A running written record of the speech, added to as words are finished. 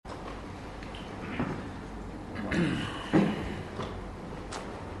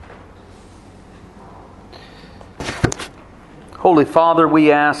Holy Father,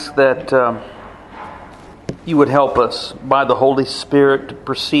 we ask that you would help us by the Holy Spirit to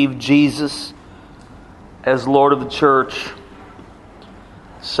perceive Jesus as Lord of the church,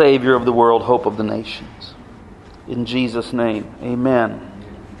 Savior of the world, hope of the nations. In Jesus' name, amen.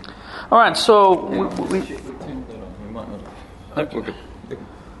 All right, so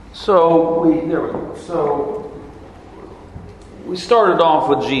we started off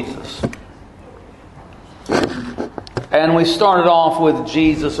with Jesus. And we started off with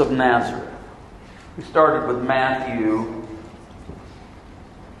Jesus of Nazareth. We started with Matthew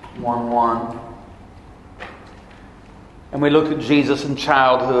 1:1. And we looked at Jesus in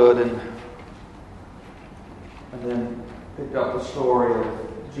childhood and then picked up the story of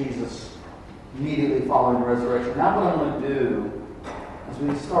Jesus immediately following the resurrection. Now what I'm going to do is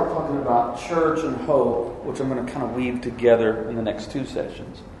we start talking about church and hope, which I'm going to kind of weave together in the next two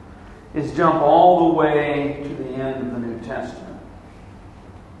sessions, is jump all the way to the end of the New Testament,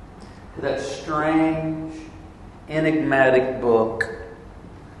 to that strange, enigmatic book,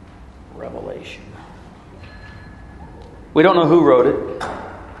 Revelation. We don't know who wrote it.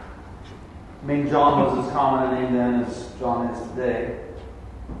 I mean, John was as common a name then as John is today.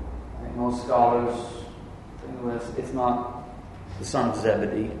 I think most scholars think it's not the son of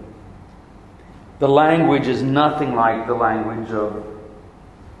Zebedee. The language is nothing like the language of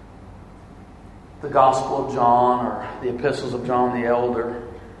the Gospel of John or the Epistles of John the Elder.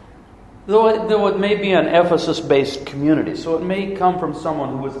 Though it may be an Ephesus-based community, so it may come from someone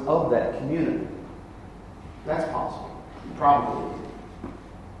who was of that community. That's possible. Probably.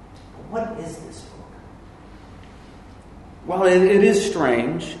 But what is this book? Well, it is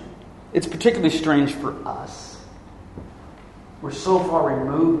strange. It's particularly strange for us. We're so far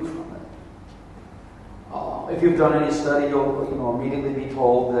removed from it. If you've done any study, you'll immediately be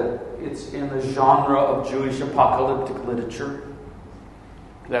told that it's in the genre of Jewish apocalyptic literature.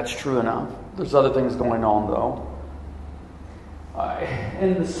 That's true enough. There's other things going on, though.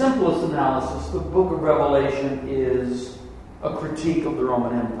 In the simplest analysis, the book of Revelation is a critique of the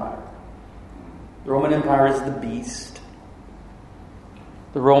Roman Empire. The Roman Empire is the beast.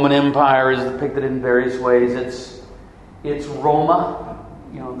 The Roman Empire is depicted in various ways. It's Roma,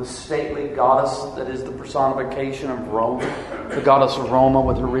 the stately goddess that is the personification of Rome. The goddess of Roma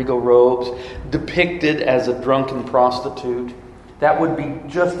with her regal robes, depicted as a drunken prostitute. That would be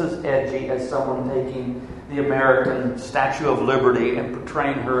just as edgy as someone taking the American Statue of Liberty and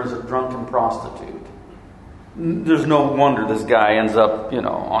portraying her as a drunken prostitute. There's no wonder this guy ends up,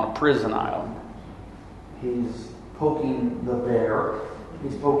 on a prison island. He's poking the bear.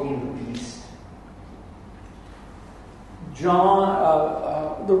 He's poking the beast.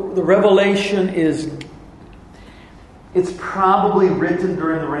 John, the Revelation it's probably written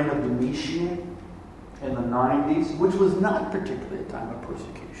during the reign of Domitian in the 90s, which was not particularly a time of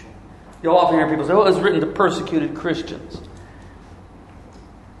persecution. You'll often hear people say, it was written to persecuted Christians.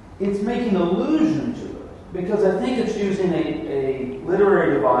 It's making allusion to it, because I think it's using a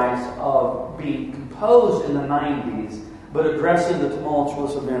literary device of being composed in the 90s, but addressing the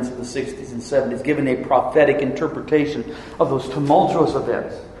tumultuous events of the 60s and 70s, giving a prophetic interpretation of those tumultuous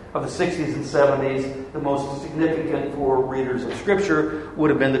events of the 60s and 70s. The most significant for readers of Scripture would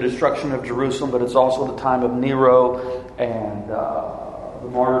have been the destruction of Jerusalem, but it's also the time of Nero and the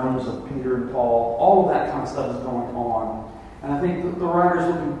martyrdoms of Peter and Paul. All of that kind of stuff is going on. And I think that the writer's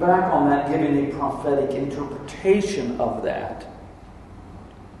looking back on that, giving a prophetic interpretation of that.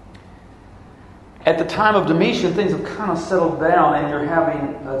 At the time of Domitian, things have kind of settled down, and you're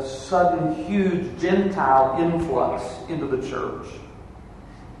having a sudden, huge Gentile influx into the church.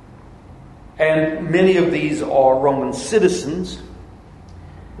 And many of these are Roman citizens.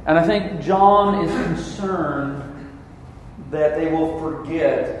 And I think John is concerned that they will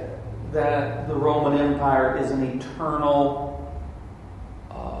forget that the Roman Empire is an eternal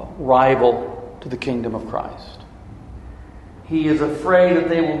rival to the kingdom of Christ. He is afraid that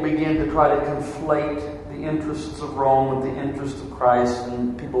they will begin to try to conflate the interests of Rome with the interests of Christ,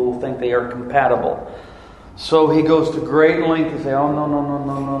 and people will think they are compatible. So he goes to great length to say, oh, no,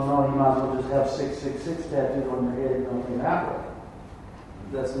 you might as well just have 666 tattooed on your head and don't think that way.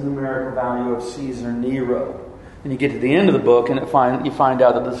 That's the numerical value of Caesar Nero. And you get to the end of the book and you find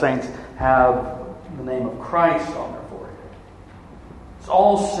out that the saints have the name of Christ on their forehead. It's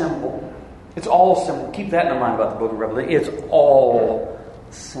all simple. It's all simple. Keep that in mind about the book of Revelation. It's all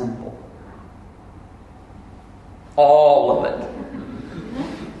simple. All of it.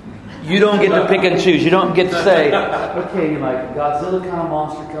 You don't get to pick and choose. You don't get to say, okay, like Godzilla kind of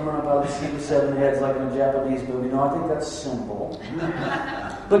monster coming up out of the sea with 7 heads like in a Japanese movie. No, I think that's simple.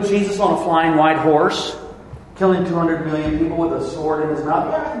 But Jesus on a flying white horse, killing 200 million people with a sword in his mouth.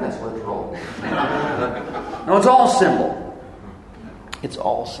 Yeah, I think that's literal. No, it's all symbol. It's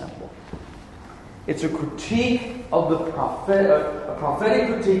all symbol. It's a critique of the a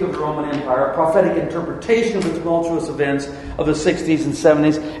prophetic critique of the Roman Empire, a prophetic interpretation of the tumultuous events of the 60s and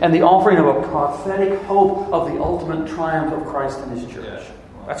 70s, and the offering of a prophetic hope of the ultimate triumph of Christ and His church.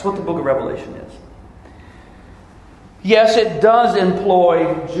 That's what the book of Revelation is. Yes, it does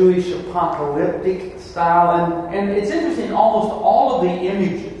employ Jewish apocalyptic style, and it's interesting, almost all of the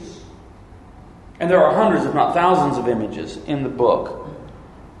images, and there are hundreds, if not thousands of images in the book,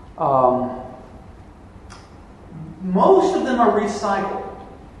 most of them are recycled.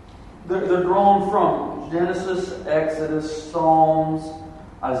 They're drawn from Genesis, Exodus, Psalms,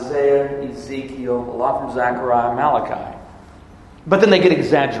 Isaiah, Ezekiel, a lot from Zechariah, Malachi. But then they get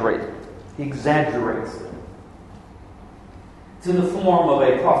exaggerated. He exaggerates them. It's in the form of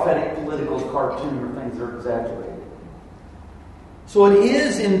a prophetic political cartoon where things are exaggerated. So it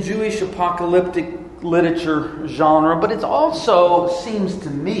is in Jewish apocalyptic literature genre, but it also seems to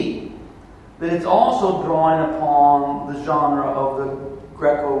me that it's also drawing upon the genre of the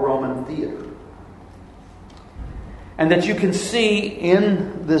Greco-Roman theater. And that you can see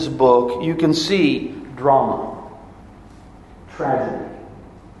in this book, you can see drama, tragedy,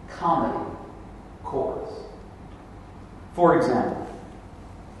 comedy, chorus. For example,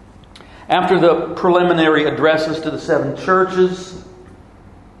 after the preliminary addresses to the 7 churches,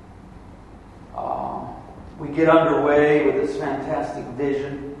 we get underway with this fantastic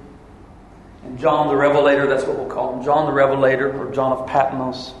vision. And John the Revelator, that's what we'll call him, John the Revelator, or John of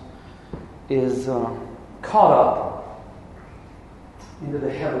Patmos, is caught up into the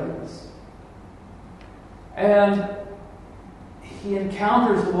heavens. And he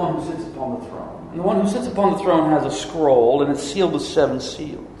encounters the one who sits upon the throne. And the one who sits upon the throne has a scroll, and it's sealed with 7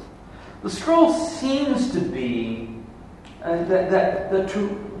 seals. The scroll seems to be that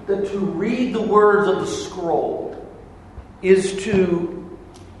to read the words of the scroll is to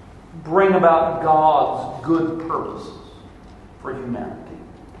bring about God's good purposes for humanity.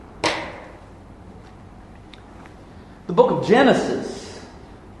 The book of Genesis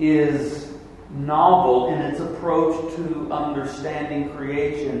is novel in its approach to understanding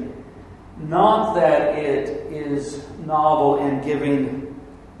creation. Not that it is novel in giving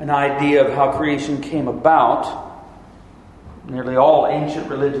an idea of how creation came about. Nearly all ancient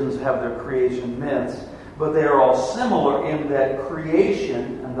religions have their creation myths, but they are all similar in that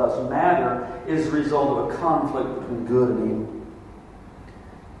creation, and thus matter, is the result of a conflict between good and evil.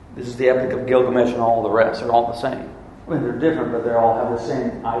 This is the Epic of Gilgamesh and all the rest. They're all the same. I mean, they're different, but they all have the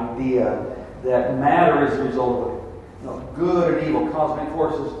same idea that matter is the result of good and evil. Cosmic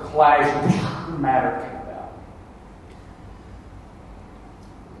forces clash, matter came about.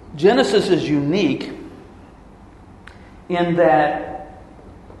 Genesis is unique in that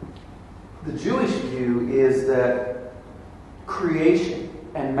the Jewish view is that creation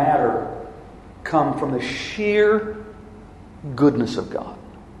and matter come from the sheer goodness of God.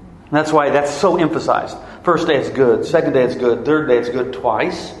 And that's why that's so emphasized. First day it's good, second day it's good, third day it's good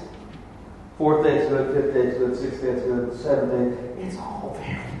twice, fourth day it's good, fifth day it's good, sixth day it's good, seventh day, it's all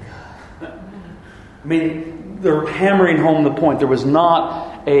very good. I mean, they're hammering home the point. There was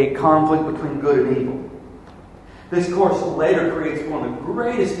not a conflict between good and evil. This, of course, later creates one of the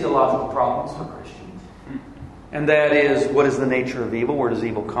greatest theological problems for Christians. And that is, what is the nature of evil? Where does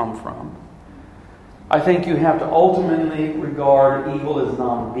evil come from? I think you have to ultimately regard evil as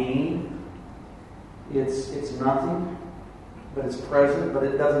non-being. It's nothing, but it's present, but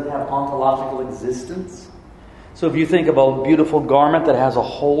it doesn't have ontological existence. So if you think of a beautiful garment that has a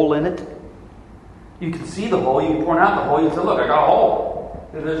hole in it, you can see the hole, you can point out the hole, you can say, look, I got a hole.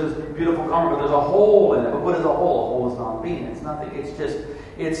 There's this beautiful garment, but there's a hole in it. But what is a hole? A hole is non-being. It's nothing.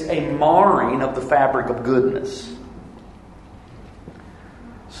 It's a marring of the fabric of goodness.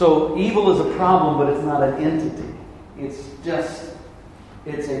 So evil is a problem, but it's not an entity.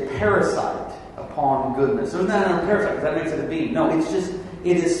 It's a parasite upon goodness. So it's not a parasite, because that makes it a being. No,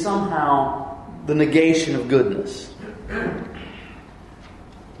 it is somehow the negation of goodness.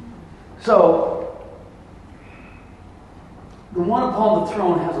 So, the one upon the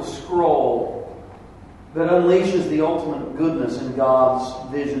throne has a scroll that unleashes the ultimate goodness in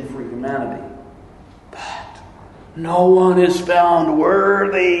God's vision for humanity. But no one is found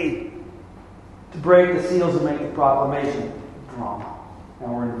worthy to break the seals and make the proclamation. Drama.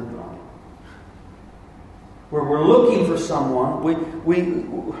 Now we're into the drama. Where we're looking for someone,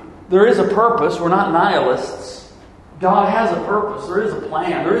 there is a purpose. We're not nihilists. God has a purpose. There is a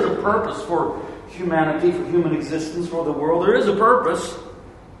plan. There is a purpose for humanity, for human existence, for the world. There is a purpose.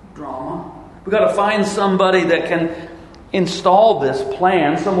 Drama. We've got to find somebody that can install this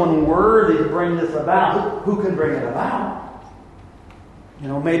plan, someone worthy to bring this about. Who can bring it about?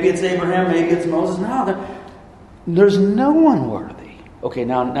 Maybe it's Abraham, maybe it's Moses. No, there's no one worthy. Okay,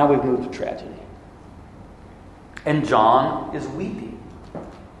 now we've moved to tragedy. And John is weeping.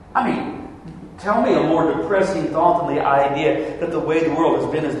 Tell me a more depressing thought than the idea that the way the world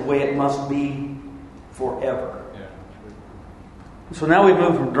has been is the way it must be forever. Yeah. So now we've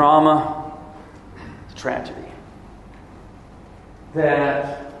moved from drama to tragedy.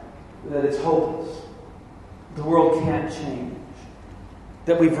 That it's hopeless. The world can't change.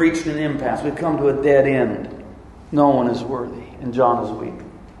 That we've reached an impasse. We've come to a dead end. No one is worthy. And John is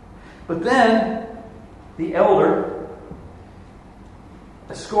weeping. But then the elder,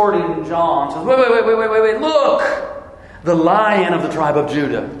 escorting John, says, wait, look! The Lion of the tribe of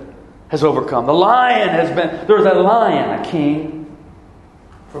Judah has overcome. The Lion there's a lion, a king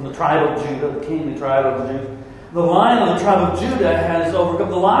from the tribe of Judah, the king of the tribe of Judah. The Lion of the tribe of Judah has overcome.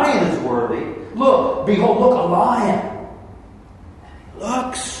 The Lion is worthy. Look, behold, look, a lion. And he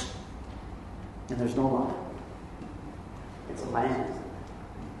looks, and there's no lion. It's a lamb.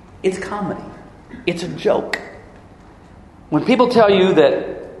 It's comedy. It's a joke. When people tell you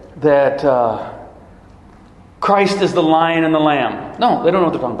that Christ is the lion and the lamb, no, they don't know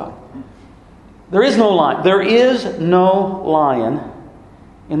what they're talking about. There is no lion. There is no lion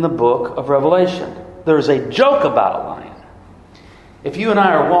in the book of Revelation. There's a joke about a lion. If you and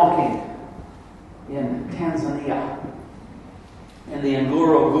I are walking in Tanzania, in the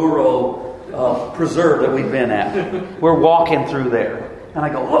Ngorongoro preserve that we've been at, we're walking through there, and I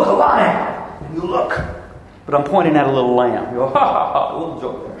go, look, a lion! And you look. But I'm pointing at a little lamb. You go, ha ha ha, a little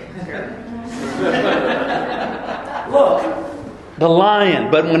joke there. Look, the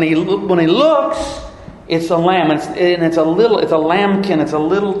lion. But when he looks, it's a lamb. It's a lambkin. It's a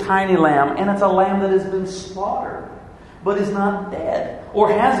little tiny lamb. And it's a lamb that has been slaughtered, but is not dead.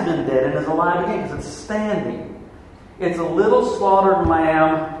 Or has been dead and is alive again because it's standing. It's a little slaughtered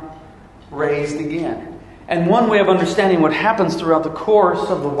lamb raised again. And one way of understanding what happens throughout the course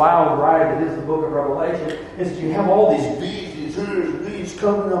of the wild ride that is the book of Revelation is that you have all these beasts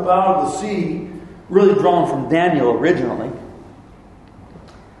coming up out of the sea, really drawn from Daniel originally,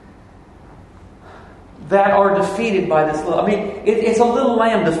 that are defeated by this little... it's a little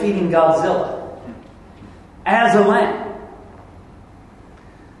lamb defeating Godzilla as a lamb.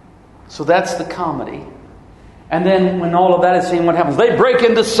 So that's the comedy. And then when all of that is seen, what happens? They break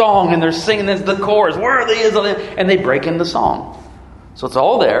into song and they're singing as the chorus, worthy is the Lamb, and they break into song. So it's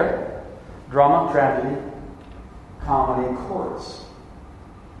all there. Drama, tragedy, comedy, and chorus.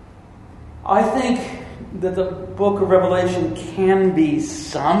 I think that the book of Revelation can be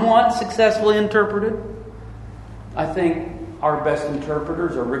somewhat successfully interpreted. I think our best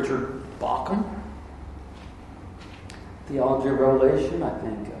interpreters are Richard Bauckham, Theology of Revelation. I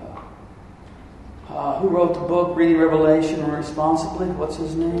think who wrote the book Reading Revelation Responsibly? What's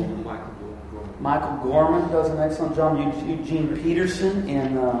his name? Michael Gorman does an excellent job. Eugene Peterson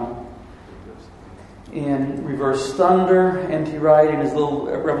in Reverse Thunder. N.T. Wright in his little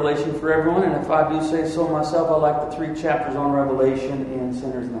Revelation for Everyone. And if I do say so myself, I like the 3 chapters on Revelation in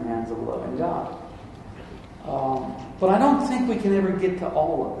Sinners in the Hands of a Loving God. But I don't think we can ever get to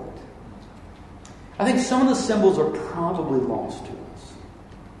all of it. I think some of the symbols are probably lost to us.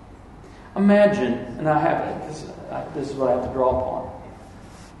 Imagine, and this is what I have to draw upon.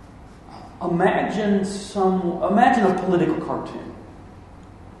 Imagine a political cartoon.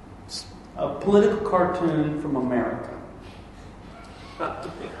 A political cartoon from America.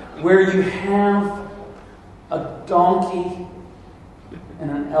 Where you have a donkey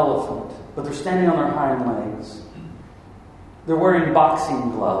and an elephant, but they're standing on their hind legs. They're wearing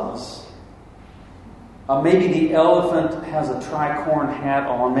boxing gloves. Maybe the elephant has a tricorn hat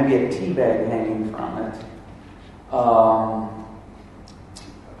on, maybe a tea bag hanging from it. I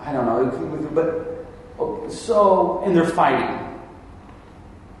don't know, and they're fighting.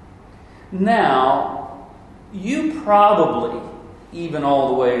 Now, you probably, even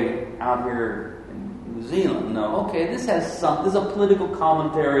all the way out here in New Zealand, know, okay, this is a political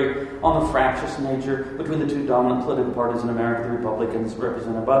commentary on the fractious nature between the 2 dominant political parties in America, the Republicans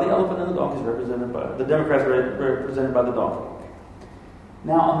represented by the elephant and the donkeys represented by the Democrats represented by the donkey.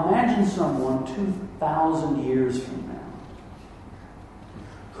 Now imagine someone 2,000 years from now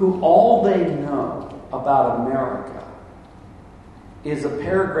who all they know about America is a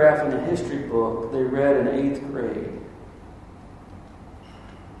paragraph in a history book they read in 8th grade.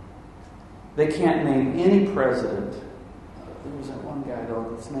 They can't name any president. There was that one guy, though,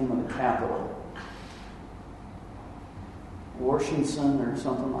 that's the name of the capital. Washington or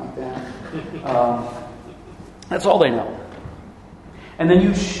something like that. That's all they know. And then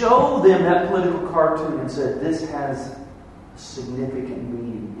you show them that political cartoon and say, this has significant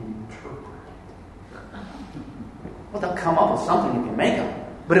meaning, interpret it. Well, they'll come up with something you can make them.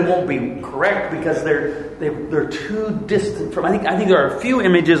 But it won't be correct because they're too distant from. I think there are a few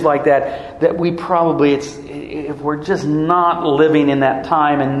images like that we probably if we're just not living in that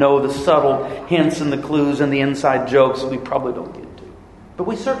time and know the subtle hints and the clues and the inside jokes, we probably don't get to. But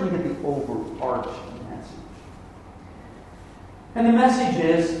we certainly get the overarching message. And the message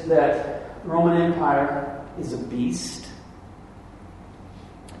is that the Roman Empire is a beast,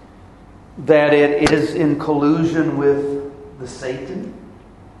 that it is in collusion with the Satan,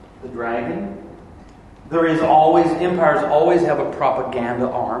 the dragon. Empires always have a propaganda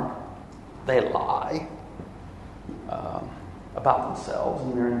arm. They lie about themselves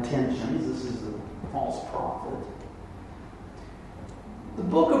and their intentions. This is the false prophet. The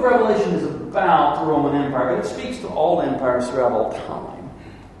book of Revelation is about the Roman Empire, but it speaks to all empires throughout all time.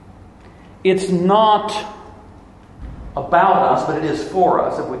 It's not about us, but it is for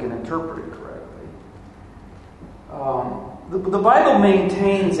us, if we can interpret it correctly. The Bible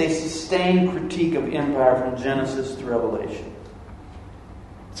maintains a sustained critique of empire from Genesis to Revelation.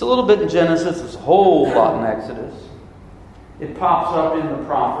 It's a little bit in Genesis, it's a whole lot in Exodus. It pops up in the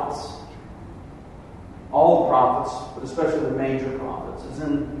prophets. All the prophets, but especially the major prophets.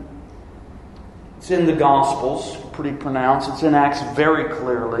 It's in the Gospels, pretty pronounced. It's in Acts very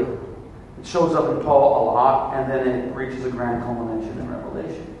clearly. It shows up in Paul a lot, and then it reaches a grand culmination in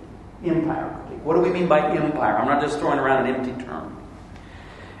Revelation. Empire critique. What do we mean by empire? I'm not just throwing around an empty term.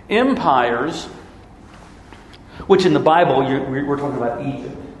 Empires, which in the Bible, we're talking about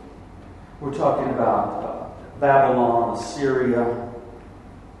Egypt. We're talking about Babylon, Assyria,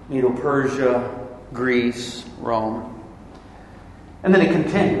 Medo-Persia, Greece, Rome. And then it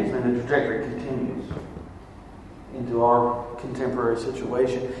continues, and the trajectory continues into our contemporary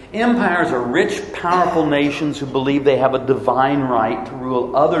situation. Empires are rich, powerful nations who believe they have a divine right to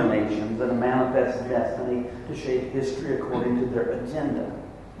rule other nations and a manifest destiny to shape history according to their agenda.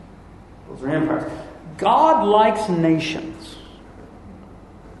 Those are empires. God likes nations.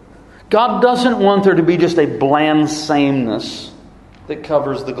 God doesn't want there to be just a bland sameness that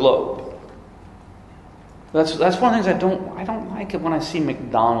covers the globe. That's one of the things I don't like it when I see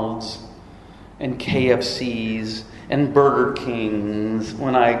McDonald's and KFC's and Burger King's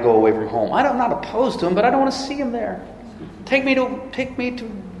when I go away from home. I'm not opposed to them, but I don't want to see them there. Take me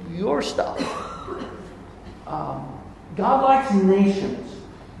to your stuff. God likes nations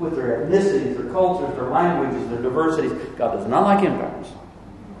with their ethnicities, their cultures, their languages, their diversities. God does not like empires.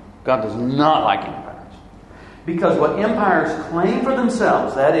 God does not like empires. Because what empires claim for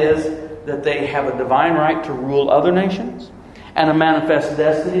themselves, that is, that they have a divine right to rule other nations and a manifest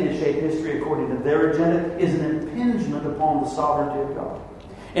destiny to shape history according to their agenda, is an impingement upon the sovereignty of God.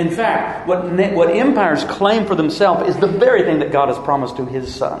 In fact, what empires claim for themselves is the very thing that God has promised to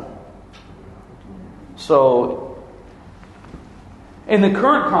His Son. So, in the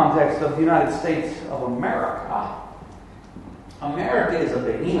current context of the United States of America, America is a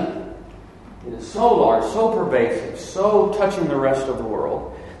behemoth. It is so large, so pervasive, so touching the rest of the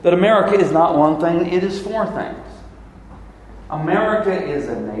world, that America is not one thing, it is four things. America is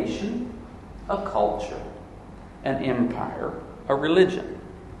a nation, a culture, an empire, a religion.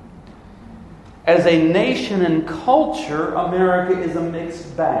 As a nation and culture, America is a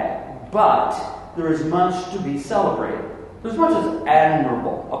mixed bag, but there is much to be celebrated. There's much that's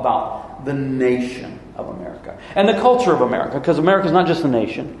admirable about the nation of America and the culture of America, because America is not just a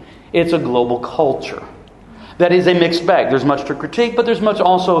nation, it's a global culture. That is a mixed bag. There's much to critique, but there's much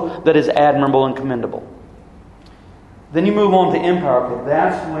also that is admirable and commendable. Then you move on to empire. Okay,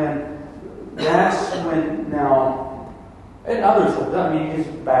 that's when now, and others have done. I mean, you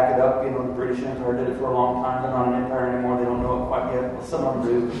just back it up. You know, the British Empire did it for a long time. They're not an empire anymore. They don't know it quite yet. Well, some of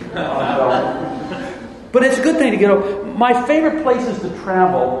them do. But it's a good thing to get over. My favorite places to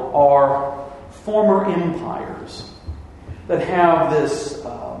travel are former empires that have this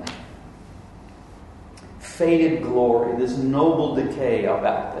faded glory, this noble decay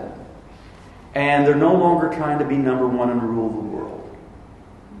about them. And they're no longer trying to be number one and rule the world.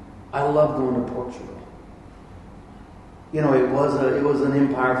 I love going to Portugal. You know, it was an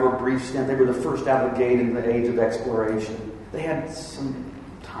empire for a brief stint. They were the first out of the gate in the age of exploration. They had some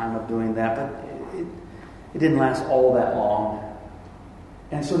time of doing that, but it didn't last all that long.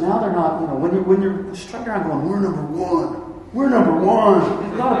 And so now they're not, you know, when you're strutting around going, we're number one. We're number one.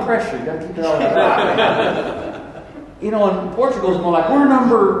 There's a lot of pressure. You've got to keep it all that. You know, in Portugal, it's more like, we're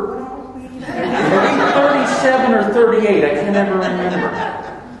number 36. 37 or 38. I can never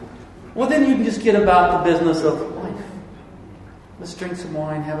remember. Well, then you can just get about the business of life. Let's drink some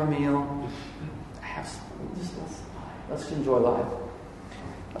wine, have a meal, let's enjoy life.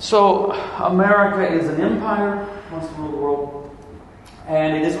 So, America is an empire, wants to rule the world,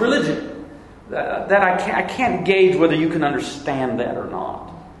 and it is religion. That I can't gauge whether you can understand that or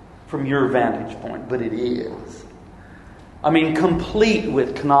not from your vantage point, but it is. I mean, complete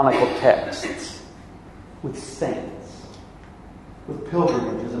with canonical texts, with saints, with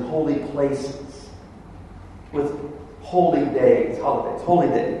pilgrimages and holy places, with holy days,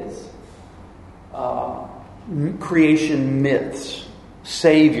 creation myths,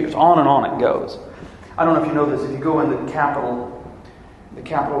 saviors, on and on it goes. I don't know if you know this. If you go in the Capitol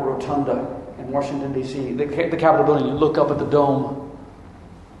Rotunda in Washington, D.C., the Capitol building, you look up at the dome,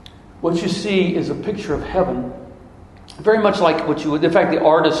 what you see is a picture of heaven, very much like what you would... In fact, the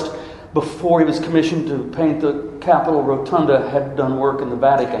artist, before he was commissioned to paint the Capitol Rotunda, had done work in the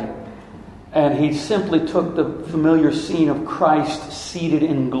Vatican. And he simply took the familiar scene of Christ seated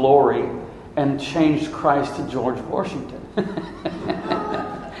in glory and changed Christ to George Washington.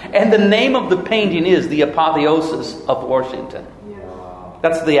 And the name of the painting is The Apotheosis of Washington.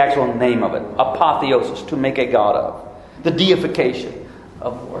 That's the actual name of it. Apotheosis, to make a god of. The deification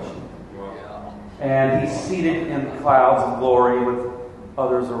of Washington. And he's seated in the clouds of glory with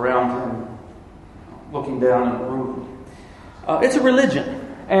others around him, looking down and ruling. It's a religion.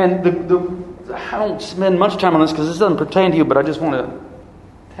 And I don't spend much time on this because this doesn't pertain to you, but I just want to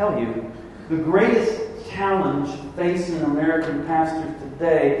tell you, the greatest challenge facing American pastors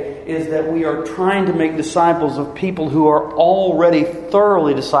today is that we are trying to make disciples of people who are already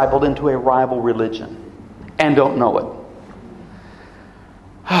thoroughly discipled into a rival religion and don't know it.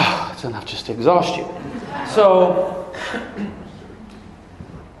 It's enough just to exhaust you. So,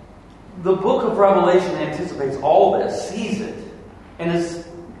 the book of Revelation anticipates all this, sees it, and is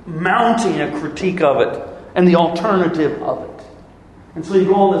mounting a critique of it and the alternative of it. And so you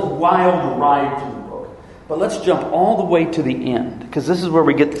go on this wild ride through the book. But let's jump all the way to the end, because this is where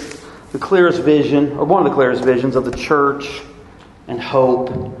we get the clearest vision, or one of the clearest visions of the church and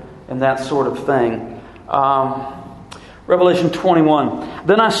hope and that sort of thing. Revelation 21.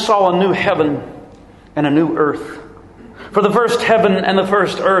 Then I saw a new heaven and a new earth. For the first heaven and the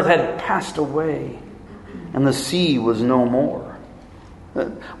first earth had passed away, and the sea was no more.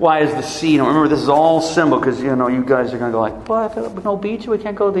 Why is the sea? Now remember, this is all symbol, because you guys are going to go like, what? No beach? We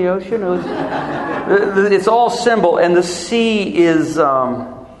can't go to the ocean? It's all symbol, and the sea is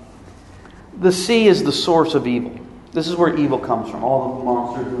the source of evil. This is where evil comes from. All the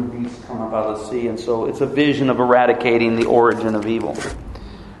monsters and the beasts come up out of the sea, and so it's a vision of eradicating the origin of evil.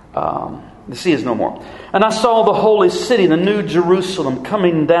 The sea is no more. And I saw the holy city, the new Jerusalem,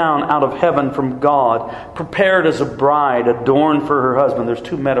 coming down out of heaven from God, prepared as a bride, adorned for her husband. There's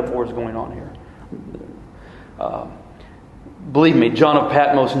two metaphors going on here. Believe me, John of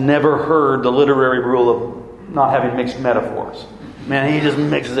Patmos never heard the literary rule of not having mixed metaphors. Man, he just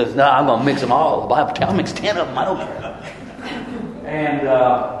mixes this. No, I'm going to mix them all. The Bible, I'll mix 10 of them. I don't care. And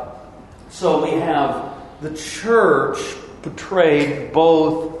so we have the church portrayed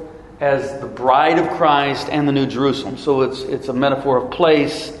both as the bride of Christ and the New Jerusalem. So it's a metaphor of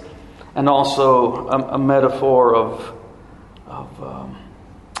place and also a metaphor of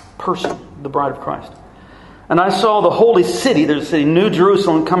person, the bride of Christ. And I saw the holy city, there's a city, New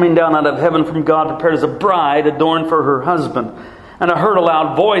Jerusalem, coming down out of heaven from God, prepared as a bride adorned for her husband. And I heard a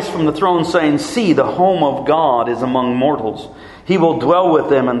loud voice from the throne saying, "See, the home of God is among mortals. He will dwell with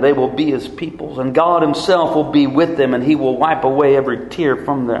them, and they will be His peoples. And God Himself will be with them, and He will wipe away every tear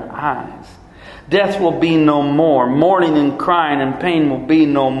from their eyes. Death will be no more. Mourning and crying and pain will be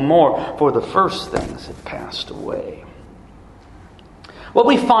no more, for the first things have passed away." What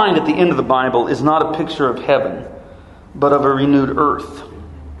we find at the end of the Bible is not a picture of heaven, but of a renewed earth.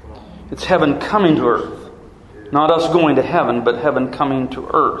 It's heaven coming to earth. Not us going to heaven, but heaven coming to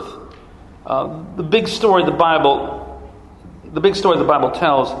earth. The big story the Bible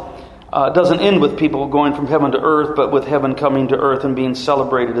tells doesn't end with people going from heaven to earth, but with heaven coming to earth and being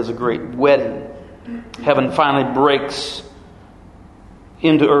celebrated as a great wedding. Heaven finally breaks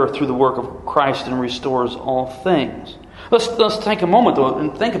into earth through the work of Christ and restores all things. Let's take a moment though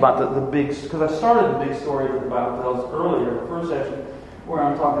and think about the big, because I started the big story that the Bible tells earlier, the first session, where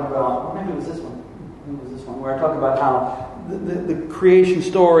I'm talking about, or maybe it was this one. Where I talk about how the creation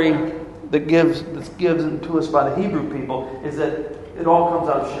story that's given to us by the Hebrew people is that it all comes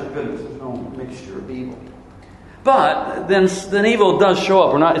out of sheer goodness. There's no mixture of evil. But then evil does show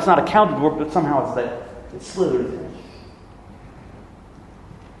up. It's not accounted for, but somehow it slithers in.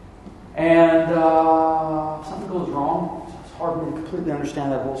 And goes wrong. It's hard for me to completely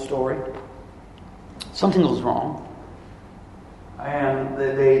understand that whole story. Something goes wrong. And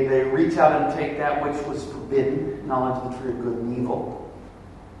they reach out and take that which was forbidden, knowledge of the tree of good and evil.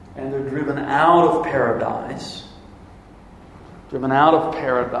 And they're driven out of paradise. Driven out of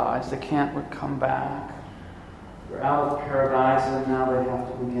paradise. They can't come back. They're out of paradise, and now they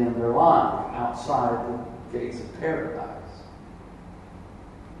have to begin their life outside the gates of paradise.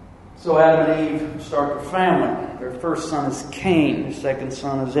 So Adam and Eve start their family. Their first son is Cain. Their second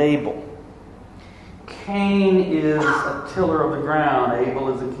son is Abel. Cain is a tiller of the ground.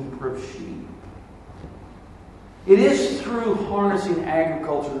 Abel is a keeper of sheep. It is through harnessing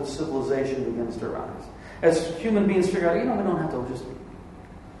agriculture that civilization begins to rise. As human beings figure out, we don't have to just,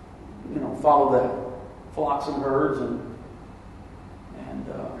 follow the flocks and herds and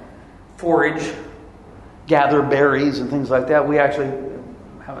forage, gather berries and things like that. We actually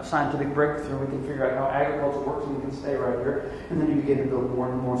have a scientific breakthrough. We can figure out how agriculture works, and we can stay right here. And then you begin to build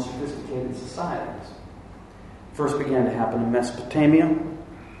more and more sophisticated societies. First began to happen in Mesopotamia.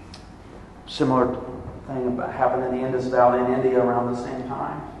 Similar thing happened in the Indus Valley in India around the same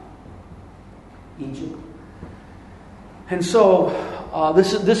time. Egypt. And so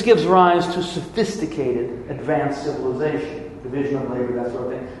this gives rise to sophisticated, advanced civilization, division of labor, that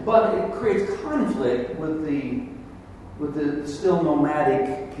sort of thing. But it creates conflict with the still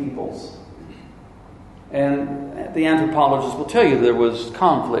nomadic peoples. And the anthropologists will tell you there was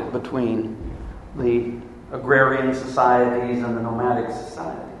conflict between the agrarian societies and the nomadic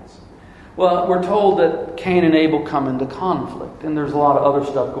societies. Well, we're told that Cain and Abel come into conflict, and there's a lot of other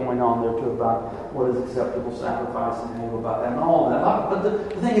stuff going on there too about what is acceptable sacrifice and Abel about that and all that. But the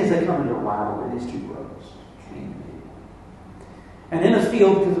thing is, they come into rivalry, these two brothers, Cain and Abel. And in a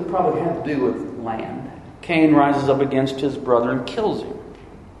field, because it probably had to do with land, Cain rises up against his brother and kills him.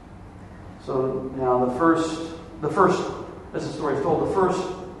 So now the first, as the story is told, the first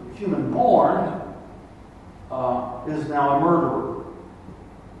human born is now a murderer.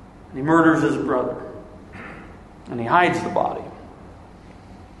 And he murders his brother. And he hides the body.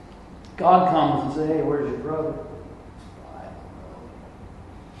 God comes and says, "Hey, where's your brother?"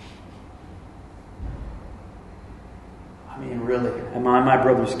 I mean, really, am I my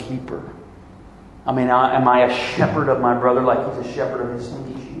brother's keeper? I mean, am I a shepherd of my brother like he's a shepherd of his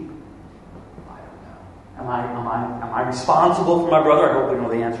stinky sheep? I don't know. Am I responsible for my brother? I hope we know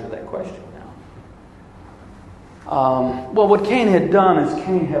the answer to that question now. Well, what Cain had done is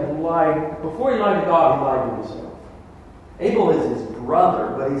Cain had lied. Before he lied to God, he lied to himself. Abel is his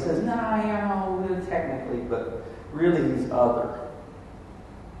brother, but he says, technically, but really he's other.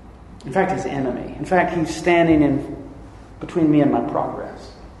 In fact, he's enemy. In fact, he's standing in between me and my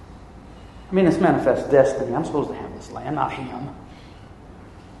progress. I mean, it's manifest destiny. I'm supposed to have this land, not him.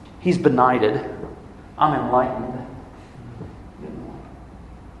 He's benighted. I'm enlightened.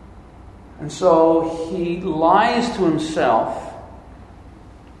 And so he lies to himself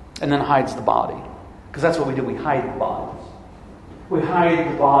and then hides the body. Because that's what we do. We hide the bodies. We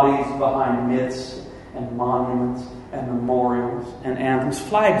hide the bodies behind myths and monuments and memorials and anthems.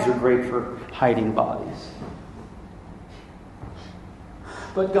 Flags are great for hiding bodies.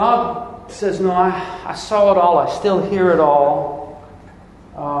 But God says, no, I saw it all. I still hear it all.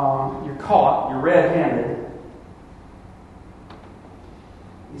 You're caught. You're red-handed.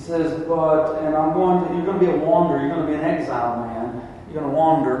 He says, you're going to be a wanderer. You're going to be an exile man. You're going to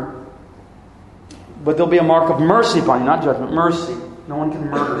wander. But there'll be a mark of mercy upon you, not judgment, mercy. No one can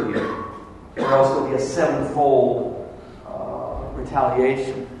murder you. Or else there'll be a sevenfold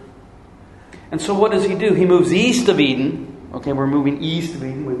retaliation. And so what does he do? He moves east of Eden. Okay, we're moving east of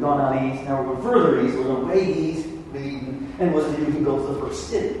Eden. We've gone out east. Now we're going further east. We're going way east of Eden. And what does he do? He builds the first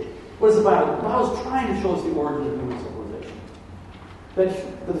city. What is the Bible? The Bible's trying to show us the origin of human civilization.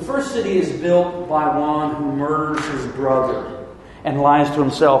 But the first city is built by one who murders his brother and lies to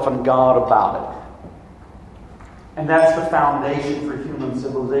himself and God about it. And that's the foundation for human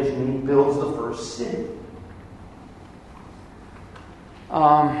civilization. He builds the first city.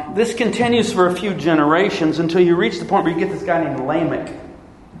 This continues for a few generations until you reach the point where you get this guy named Lamech.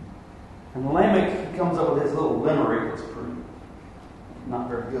 And Lamech comes up with his little limerick. It's pretty not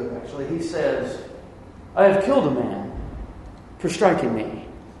very good, actually. He says, "I have killed a man for striking me.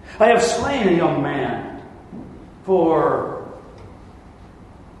 I have slain a young man for..."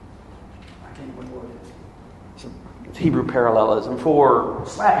 I can't remember what it is. It's Hebrew parallelism. For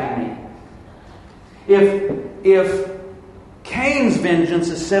slapping me. If Cain's vengeance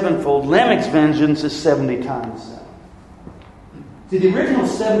is sevenfold, Lamech's vengeance is 70 times 7. See, the original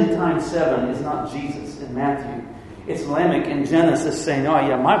 70 times 7 is not Jesus in Matthew. It's Lamech in Genesis saying, "Oh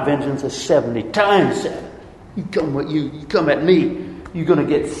yeah, my vengeance is 70 times 7. You come at me, you're going to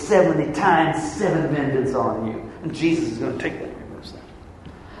get 70 times 7 vengeance on you. And Jesus is going to take that and reverse that.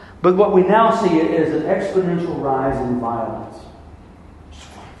 But what we now see is an exponential rise in violence.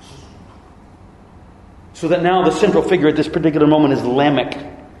 So that now the central figure at this particular moment is Lamech,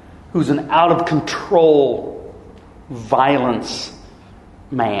 who's an out-of-control violent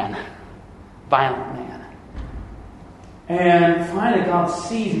man. And finally, God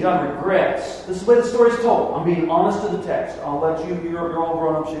sees, God regrets. This is the way the story is told. I'm being honest to the text. I'll let you're all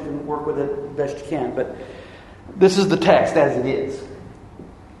grown up, so you can work with it best you can. But this is the text as it is.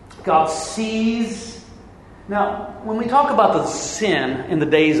 God sees. Now, when we talk about the sin in the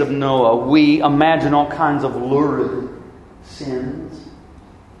days of Noah, we imagine all kinds of lurid sins.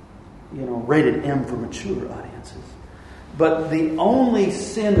 Rated M for mature audiences. But the only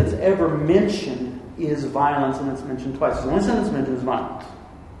sin that's ever mentioned is violence, and it's mentioned twice. The only sin that's mentioned is violence.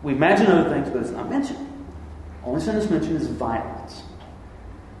 We imagine other things, but it's not mentioned. The only sin that's mentioned is violence.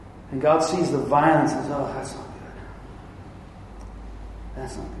 And God sees the violence and says, oh, that's not good.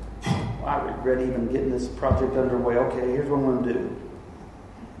 That's not good. I regret even getting this project underway. Okay, here's what I'm going to do.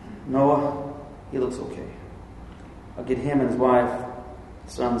 Noah, he looks okay. I'll get him and his wife,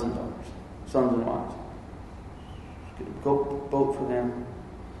 sons and daughters, sons and wives. Get a boat for them.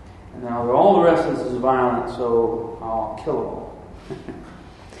 And now all the rest of this is violent, so I'll kill them all.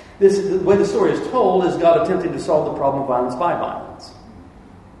 The way the story is told is God attempting to solve the problem of violence by violence.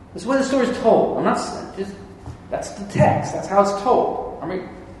 This is the way the story is told. That's the text. That's how it's told.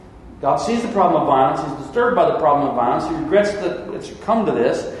 God sees the problem of violence. He's disturbed by the problem of violence. He regrets that it's come to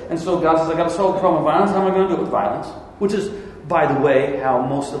this. And so God says, I've got to solve the problem of violence. How am I going to do it with violence? Which is, by the way, how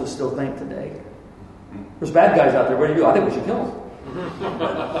most of us still think today. There's bad guys out there. What do you do? I think we should kill them.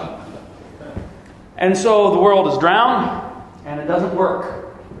 And so the world is drowned, and it doesn't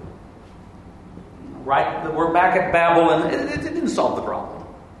work. Right? We're back at Babel, and it didn't solve the problem.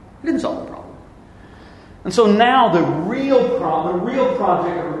 It didn't solve the problem. And so now the real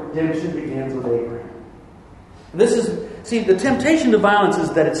project of redemption begins with Abraham. The temptation to violence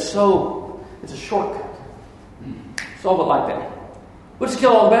is that it's a shortcut. Solve it like that. We'll just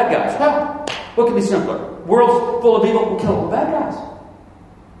kill all the bad guys. Well, what could be simpler? World's full of evil, we'll kill all the bad guys.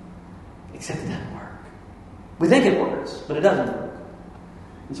 Except it doesn't work. We think it works, but it doesn't work.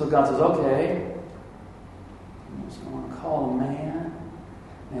 And so God says, okay, I'm just going to call a man,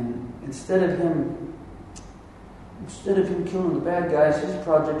 and instead of him killing the bad guys, his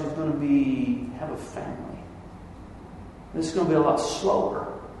project is going to be have a family. This is going to be a lot slower.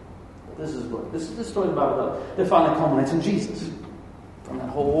 This is the story about that finally culminates in Jesus. From that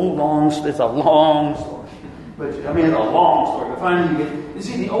whole it's a long story. But it's a long story. But finally you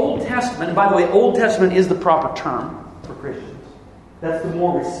see the Old Testament, and by the way, Old Testament is the proper term for Christians. That's the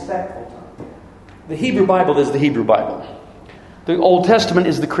more respectful term. The Hebrew Bible is the Hebrew Bible. The Old Testament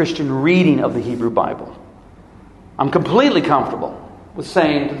is the Christian reading of the Hebrew Bible. I'm completely comfortable with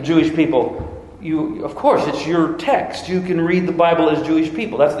saying to the Jewish people, of course, it's your text. You can read the Bible as Jewish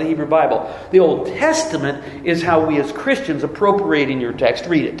people. That's the Hebrew Bible. The Old Testament is how we as Christians, appropriating your text,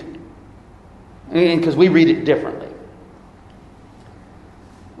 read it. Because we read it differently.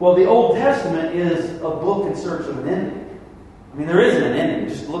 Well, the Old Testament is a book in search of an ending. There isn't an ending.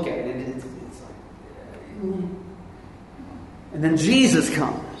 Just look at it. It's like... And then Jesus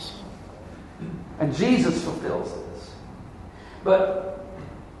comes. And Jesus fulfills this. But...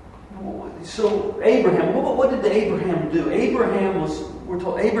 So Abraham, what did Abraham do? Abraham and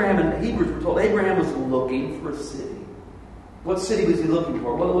Hebrews were told Abraham was looking for a city. What city was he looking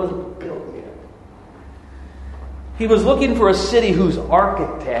for? Well, it wasn't built yet. He was looking for a city whose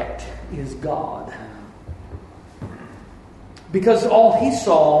architect is God. Because all he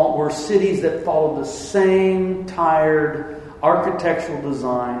saw were cities that followed the same tired architectural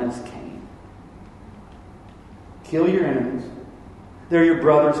design as Cain. Kill your enemies. They're your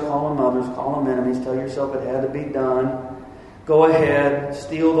brothers, call them others, call them enemies, tell yourself it had to be done. Go ahead,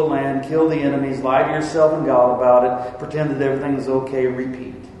 steal the land, kill the enemies, lie to yourself and God about it, pretend that everything is okay,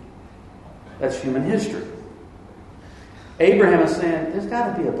 repeat. That's human history. Abraham is saying, there's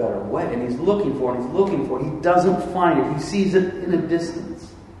got to be a better way, and he's looking for it, He doesn't find it. He sees it in a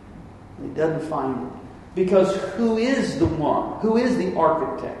distance. He doesn't find it. Because who is the one? Who is the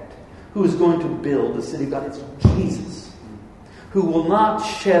architect who is going to build the city of God? It's Jesus. Who will not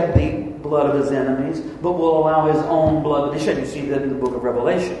shed the blood of his enemies, but will allow his own blood to be shed. You see that in the book of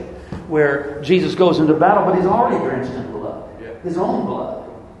Revelation, where Jesus goes into battle, but he's already drenched in blood. His own blood.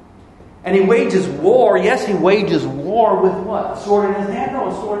 And he wages war. Yes, he wages war with what? A sword in his hand? No,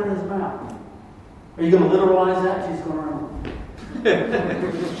 a sword in his mouth. Are you going to literalize that? She's going around.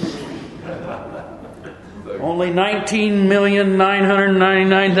 Only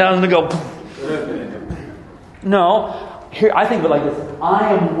 19,999,000 to go. No. Here, I think of it like this.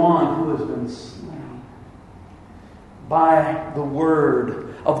 I am one who has been slain by the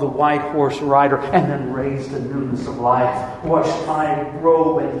word of the white horse rider, and then raised to newness of life. Washed my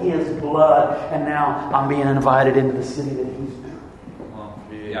robe in His blood, and now I'm being invited into the city that He's built.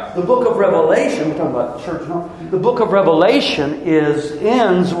 The book of Revelation, we're talking about church, no? The book of Revelation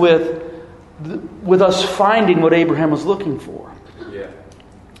ends with us finding what Abraham was looking for. Yeah.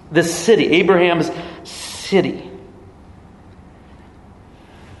 This city, Abraham's city.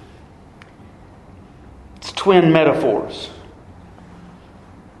 It's twin metaphors.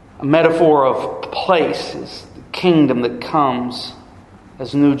 A metaphor of place is the kingdom that comes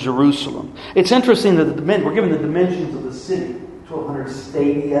as New Jerusalem. It's interesting that we're given the dimensions of the city. 1,200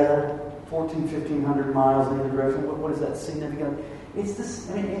 stadia, 1,500 miles in either direction. What is that significant? It's this.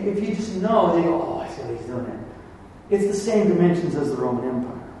 I mean, if you just know, then you go, I see what he's doing there. It's the same dimensions as the Roman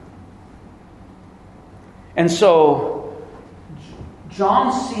Empire. And so,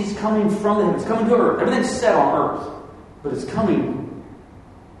 John sees coming from the heavens, coming to earth. Everything's set on earth, but it's coming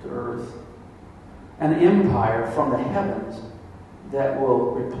to earth, an empire from the heavens that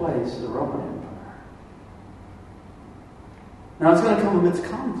will replace the Roman Empire. Now it's going to come amidst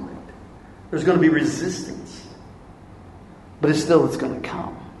conflict. There's going to be resistance. But it's going to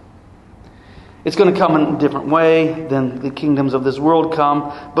come. It's going to come in a different way than the kingdoms of this world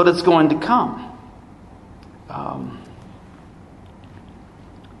come, but it's going to come.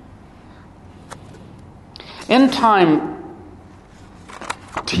 End time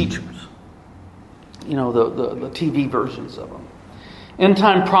teachers, the TV versions of them. End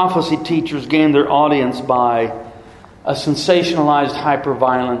time prophecy teachers gain their audience by a sensationalized,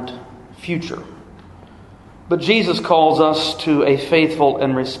 hyper-violent future. But Jesus calls us to a faithful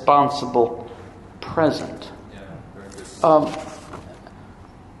and responsible present.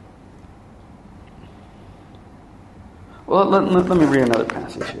 Let me read another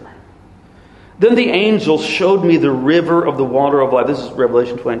passage here. Then the angel showed me the river of the water of life. This is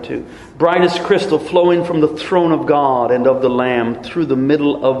Revelation 22. Bright as crystal, flowing from the throne of God and of the Lamb through the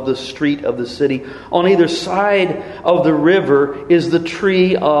middle of the street of the city. On either side of the river is the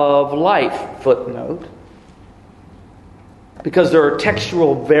tree of life. Footnote. Because there are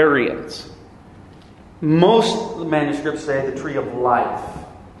textual variants. Most of the manuscripts say the tree of life.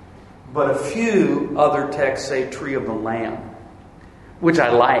 But a few other texts say tree of the Lamb. Which I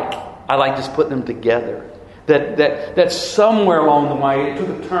like. I like just putting them together. That somewhere along the way it took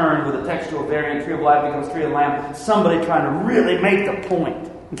a turn with a textual variant. Tree of life becomes tree of the Lamb. Somebody trying to really make the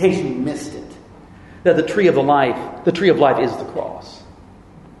point, in case you missed it, that the tree of life is the cross.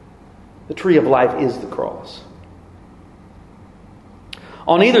 The tree of life is the cross.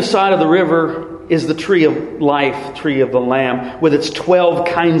 On either side of the river is the tree of life, tree of the Lamb, with its 12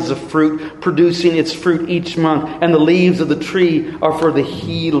 kinds of fruit, producing its fruit each month. And the leaves of the tree are for the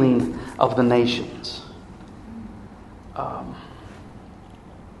healing of the nations.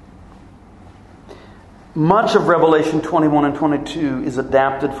 Much of Revelation 21 and 22 is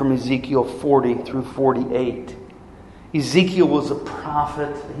adapted from Ezekiel 40 through 48. Ezekiel was a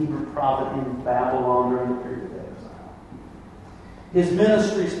prophet, a Hebrew prophet in Babylon during the period of exile. His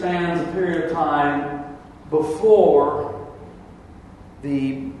ministry spans a period of time before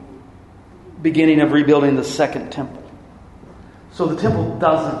the beginning of rebuilding the second temple. So the temple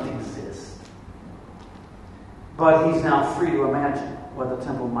doesn't exist. But he's now free to imagine what the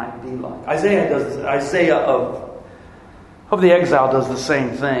temple might be like. Isaiah of the exile does the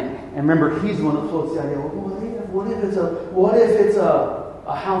same thing. And remember, he's the one that floats the idea, what if it's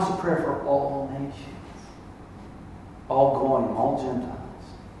a house of prayer for all nations? All going, all Gentiles.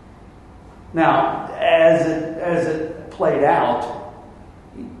 Now, as it played out,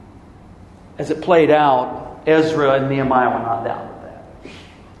 Ezra and Nehemiah were not down with that.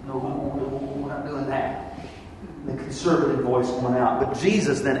 No, we're not doing that. The conservative voice went out. But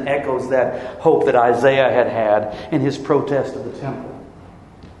Jesus then echoes that hope that Isaiah had in his protest of the temple,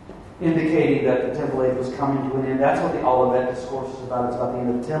 indicating that the temple age was coming to an end. That's what the Olivet Discourse is about. It's about the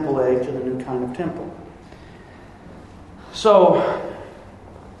end of the temple age and the new kind of temple. So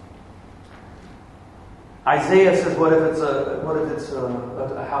Isaiah says, what if it's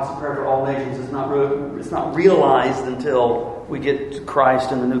a house of prayer for all nations? It's not realized until we get to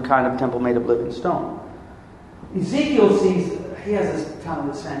Christ and the new kind of temple made of living stone. Ezekiel he has this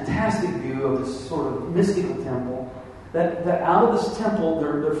this fantastic view of this sort of mystical temple, that out of this temple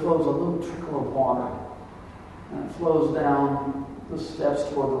there flows a little trickle of water. And it flows down the steps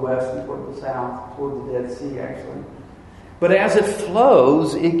toward the west and toward the south, toward the Dead Sea actually. But as it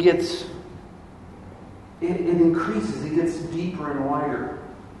flows, it gets it increases. It gets deeper and wider.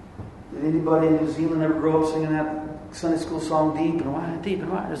 Did anybody in New Zealand ever grow up singing that Sunday school song, Deep and Wide, Deep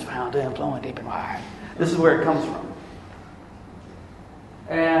and Wide? There's a fountain flowing deep and wide. This is where it comes from.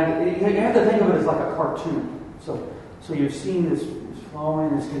 And you have to think of it as like a cartoon. So you're seeing this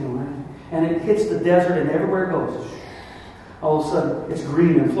flowing, this getting wide, and it hits the desert, and everywhere it goes, all of a sudden it's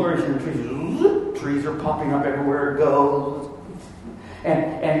green and flourishing. The trees are popping up everywhere it goes.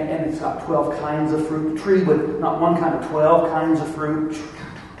 And it's got 12 kinds of fruit. A tree with not one kind of 12 kinds of fruit.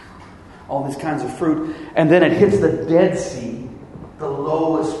 All these kinds of fruit. And then it hits the Dead Sea, the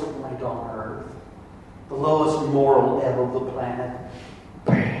lowest point on earth. The lowest moral ebb of the planet.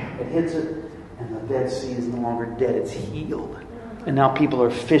 Bam! It hits it, and the Dead Sea is no longer dead. It's healed. And now people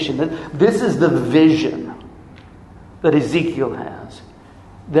are fishing. This is the vision that Ezekiel has.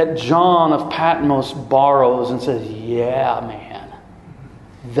 That John of Patmos borrows and says, yeah, man.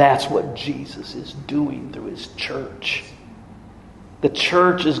 That's what Jesus is doing through His church. The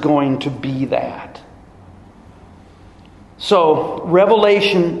church is going to be that. So,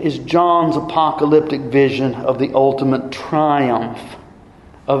 Revelation is John's apocalyptic vision of the ultimate triumph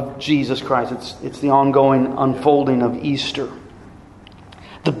of Jesus Christ. It's the ongoing unfolding of Easter.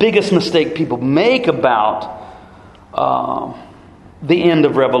 The biggest mistake people make about the end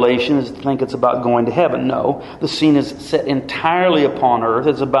of Revelation is to think it's about going to heaven. No, the scene is set entirely upon earth.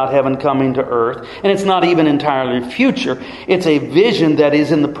 It's about heaven coming to earth. And it's not even entirely future. It's a vision that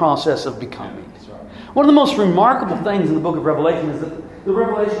is in the process of becoming. One of the most remarkable things in the book of Revelation is that the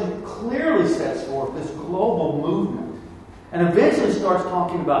Revelation clearly sets forth this global movement. And eventually starts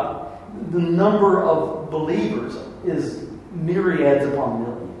talking about the number of believers is myriads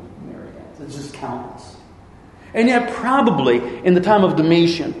upon myriads. It's just countless. And yet probably in the time of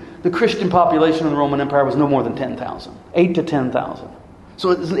Domitian, the Christian population in the Roman Empire was no more than 10,000. 8 to 10,000.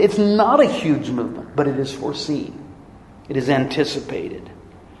 So it's not a huge movement, but it is foreseen. It is anticipated.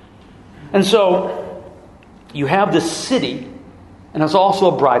 And so you have this city, and it's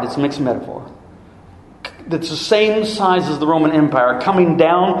also a bride. It's a mixed metaphor. That's the same size as the Roman Empire, coming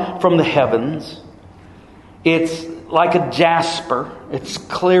down from the heavens. It's like a jasper. It's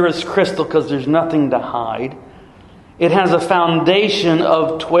clear as crystal because there's nothing to hide. It has a foundation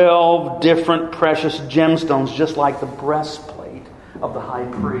of 12 different precious gemstones, just like the breastplate of the high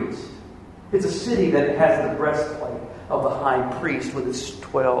priest. It's a city that has the breastplate of the high priest with its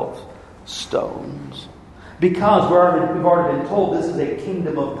 12 stones. Because we've already been told this is a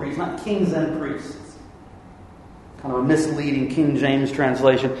kingdom of priests, not kings and priests. Kind of a misleading King James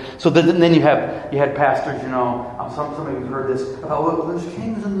translation. So then you had pastors, somebody who's heard this. Well, there's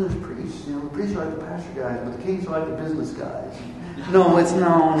kings and there's priests. The priests are like the pastor guys, but the kings are like the business guys. No.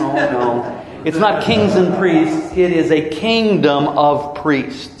 It's not kings and priests. It is a kingdom of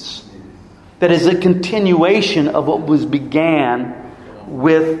priests. That is a continuation of what was began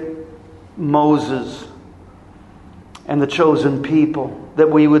with Moses and the chosen people. That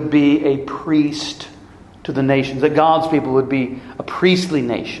we would be a priest to the nations, that God's people would be a priestly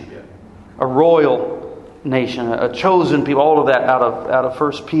nation, a royal nation, a chosen people. All of that out of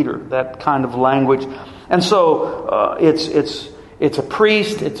 1 Peter, that kind of language. And so it's a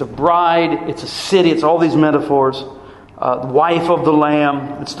priest, it's a bride, it's a city, it's all these metaphors. The wife of the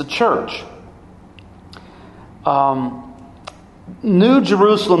Lamb, it's the church. New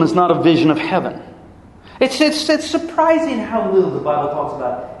Jerusalem is not a vision of heaven. It's surprising how little the Bible talks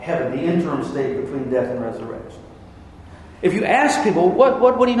about heaven, the interim state between death and resurrection. If you ask people,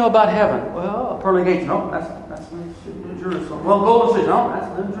 what do you know about heaven? Well, pearly gates. No, that's New Jerusalem. Well, golden city. No,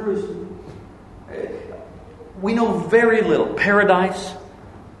 that's New Jerusalem. We know very little. Paradise.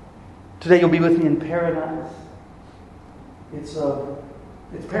 Today you'll be with me in paradise. It's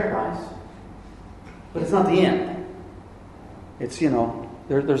paradise, but it's not the end. It's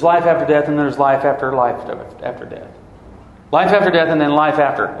There's life after death, and there's life after death. Life after death, and then life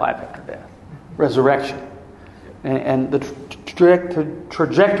after death. Resurrection. And the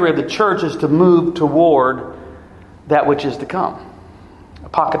trajectory of the church is to move toward that which is to come.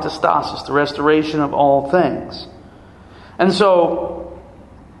 Apokatastasis, the restoration of all things. And so,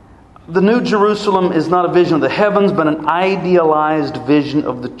 the New Jerusalem is not a vision of the heavens, but an idealized vision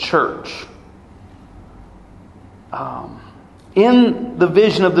of the church. In the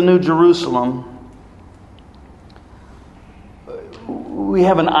vision of the New Jerusalem, we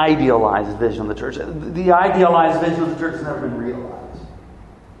have an idealized vision of the church. The idealized vision of the church has never been realized.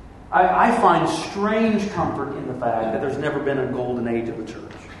 I find strange comfort in the fact that there's never been a golden age of the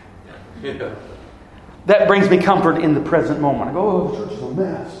church. Yeah. That brings me comfort in the present moment. I go, the church is a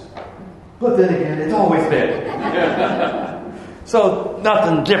mess. But then again, it's always been. So,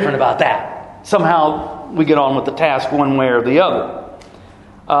 nothing different about that. Somehow we get on with the task one way or the other.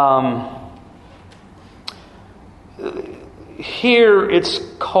 Here it's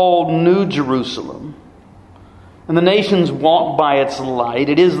called New Jerusalem. And the nations walk by its light.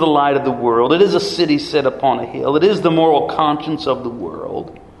 It is the light of the world. It is a city set upon a hill. It is the moral conscience of the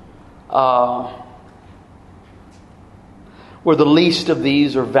world. Where the least of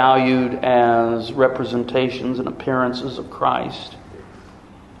these are valued as representations and appearances of Christ.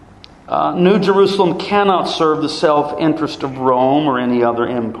 New Jerusalem cannot serve the self-interest of Rome or any other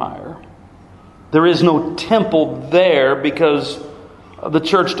empire. There is no temple there because the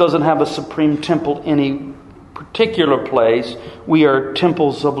church doesn't have a supreme temple in any particular place. We are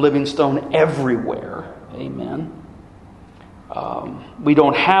temples of living stone everywhere. Amen. We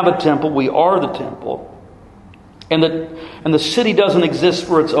don't have a temple. We are the temple. And the city doesn't exist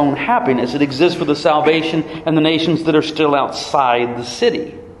for its own happiness. It exists for the salvation and the nations that are still outside the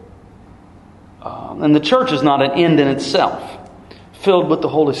city. And the church is not an end in itself. Filled with the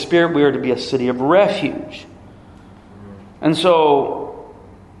Holy Spirit, we are to be a city of refuge. And so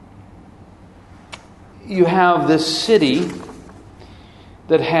you have this city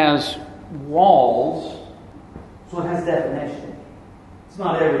that has walls, so it has definition. It's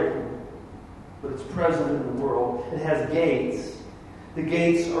not everything, but it's present in the world. It has gates. The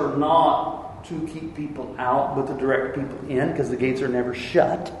gates are not to keep people out, but to direct people in, because the gates are never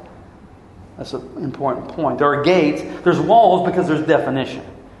shut. That's an important point. There are gates. There's walls because there's definition.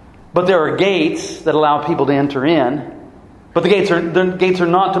 But there are gates that allow people to enter in. But the gates are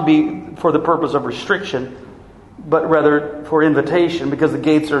not to be for the purpose of restriction, but rather for invitation, because the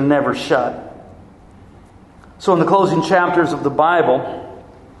gates are never shut. So in the closing chapters of the Bible,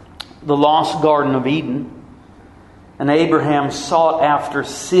 the lost Garden of Eden and Abraham's sought after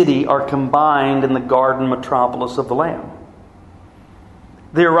city are combined in the garden metropolis of the Lamb.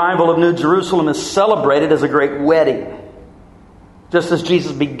 The arrival of New Jerusalem is celebrated as a great wedding. Just as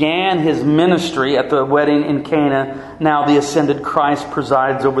Jesus began His ministry at the wedding in Cana, now the ascended Christ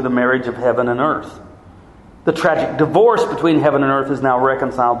presides over the marriage of heaven and earth. The tragic divorce between heaven and earth is now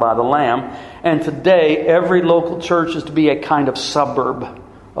reconciled by the Lamb. And today, every local church is to be a kind of suburb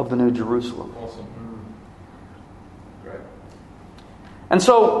of the New Jerusalem. Awesome. Great. And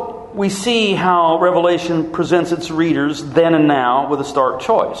so we see how Revelation presents its readers then and now with a stark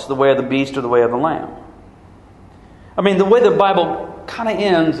choice: the way of the beast or the way of the Lamb. I mean, the way the Bible kind of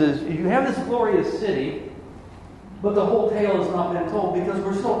ends is you have this glorious city, but the whole tale has not been told, because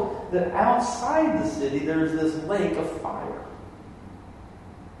we're told that outside the city there's this lake of fire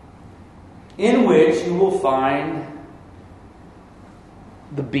in which you will find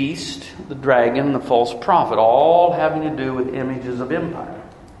the beast, the dragon, the false prophet, all having to do with images of empire.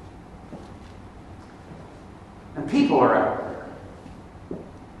 And people are out there.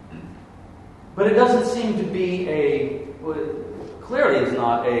 But it doesn't seem to be clearly is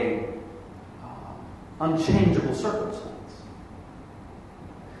not a unchangeable circumstance.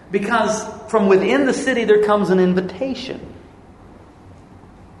 Because from within the city there comes an invitation.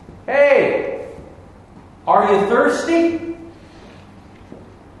 Hey, are you thirsty?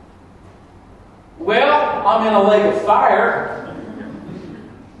 Well, I'm in a lake of fire.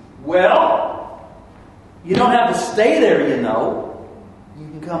 Well, you don't have to stay there, you know. You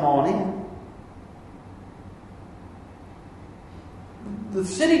can come on in. The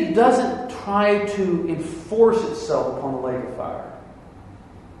city doesn't try to enforce itself upon the lake of fire.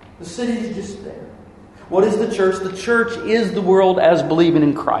 The city is just there. What is the church? The church is the world as believing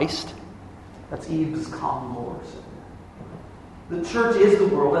in Christ. That's Eve's common law. The church is the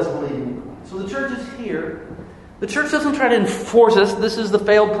world as believing in Christ. So the church is here. The church doesn't try to enforce us. This is the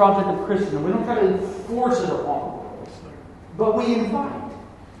failed project of Christendom. We don't try to enforce it upon the world. But we invite.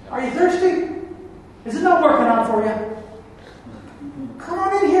 Are you thirsty? Is it not working out for you? Come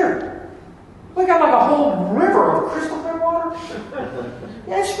on in here. We got like a whole river of crystal clear water.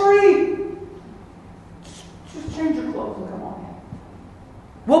 Yeah, it's free. Just change your clothes and come on in.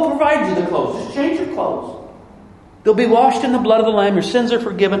 We'll provide you the clothes. Just change your clothes. They'll be washed in the blood of the Lamb. Your sins are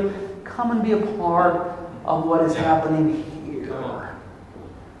forgiven. Come and be a part of what is happening here.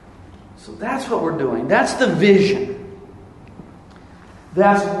 So that's what we're doing. That's the vision.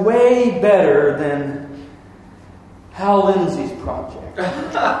 That's way better than Hal Lindsey's project.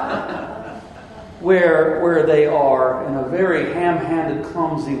 where they are, in a very ham-handed,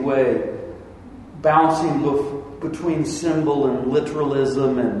 clumsy way, bouncing between symbol and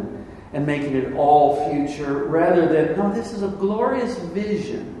literalism and making it all future, rather than, no, this is a glorious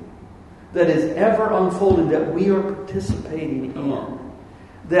vision that is ever unfolding, that we are participating in,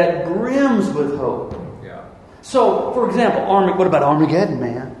 that brims with hope. Yeah. So, for example, what about Armageddon,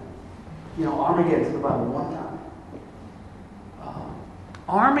 man? Armageddon's in the Bible one time.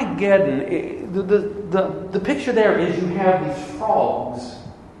 Armageddon, the picture there is you have these frogs,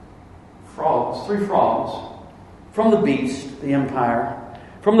 three frogs, from the beast, the empire,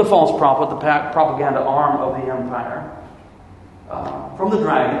 from the false prophet, the propaganda arm of the empire, from the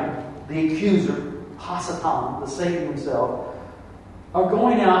dragon, the accuser, Hasatan, the Satan himself, are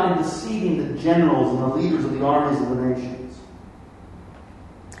going out and deceiving the generals and the leaders of the armies of the nations.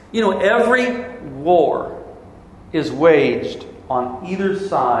 Every war is waged on either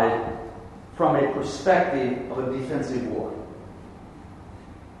side from a perspective of a defensive war.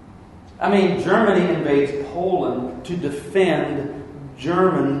 Germany invades Poland to defend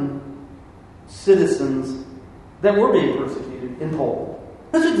German citizens that were being persecuted in Poland.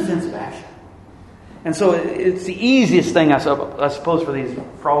 That's a defensive action. And so it's the easiest thing, I suppose, for these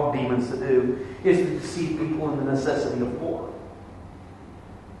frog demons to do is to deceive people in the necessity of war.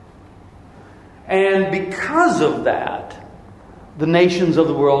 And because of that, the nations of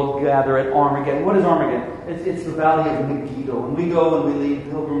the world gather at Armageddon. What is Armageddon? It's the valley of Megiddo. And we go and we lead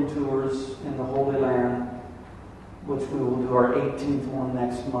pilgrim tours in the Holy Land, which we will do our 18th one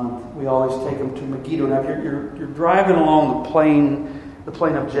next month. We always take them to Megiddo. Now, if you're driving along the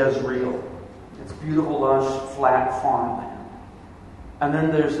plain of Jezreel, it's beautiful, lush, flat farmland. And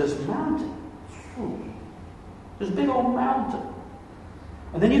then there's this mountain. This big old mountain.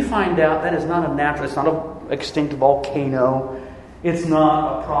 And then you find out that is not a natural, it's not an extinct volcano. It's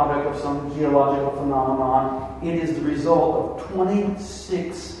not a product of some geological phenomenon. It is the result of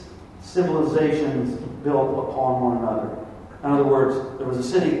 26 civilizations built upon one another. In other words, there was a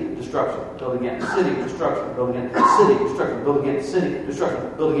city, destruction, build again. City, destruction, build again. City, destruction, build again. City,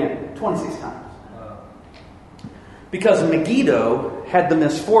 destruction, build again. 26 times. Because Megiddo had the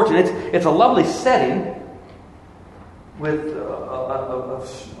misfortune. It's a lovely setting with a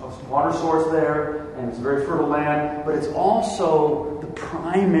water source there, and it's a very fertile land, but it's also the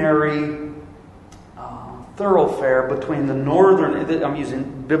primary thoroughfare between the northern, I'm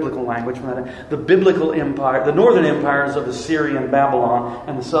using biblical language for that, the biblical empire, the northern empires of Assyria and Babylon,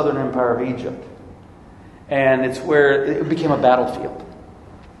 and the southern empire of Egypt. And it's where it became a battlefield.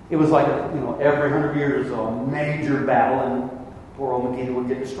 It was like, every 100 years or so, a major battle, and poor old Megiddo would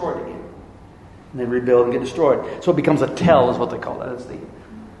get destroyed again. And they rebuild and get destroyed. So it becomes a tell, is what they call that. It's the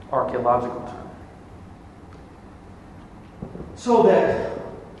archaeological term. So that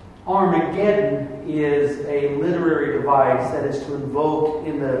Armageddon is a literary device that is to invoke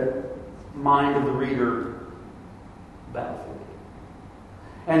in the mind of the reader battlefield.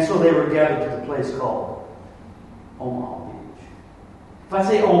 And so they were gathered to the place called Omaha Beach. If I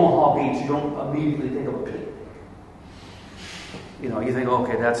say Omaha Beach, you don't immediately think of a picnic. You think,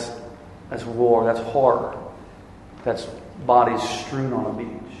 okay, that's war, that's horror, that's bodies strewn on a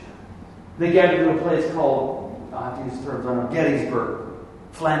beach. They gathered to a place called, I have to use terms, I don't know, Gettysburg,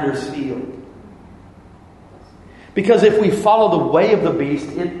 Flanders Field. Because if we follow the way of the beast,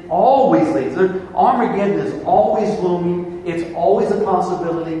 it always leads. Armageddon is always looming. It's always a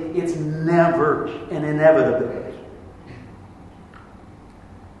possibility. It's never an inevitability.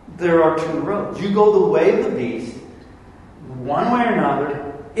 There are two roads. You go the way of the beast, one way or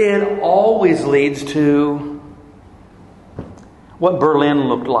another, it always leads to what Berlin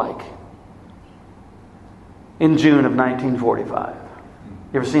looked like in June of 1945.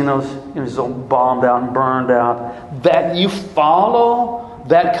 You ever seen those? It was all bombed out and burned out. That you follow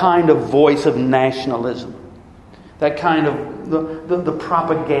that kind of voice of nationalism, that kind of the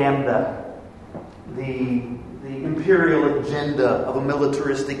propaganda, the imperial agenda of a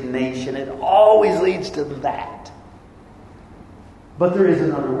militaristic nation. It always leads to that. But there is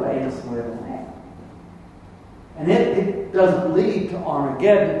another way, and it's the way of the Lamb. And it doesn't lead to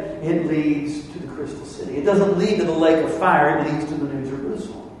Armageddon. It leads to the Crystal City. It doesn't lead to the lake of fire. It leads to the New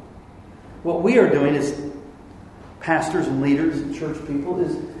Jerusalem. What we are doing is, pastors and leaders and church people,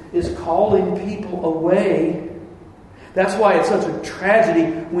 is calling people away. That's why it's such a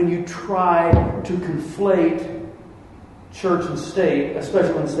tragedy when you try to conflate church and state,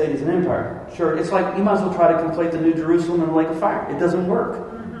 especially when the state is an empire. Sure, it's like you might as well try to conflate the New Jerusalem and the lake of fire. It doesn't work.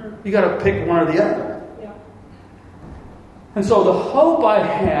 Mm-hmm. You got to pick one or the other. Yeah. And so the hope I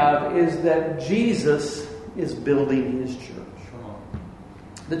have is that Jesus is building his church.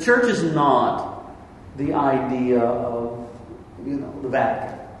 The church is not the idea of, the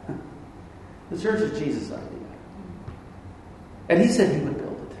Vatican. The church is Jesus' idea. And he said he would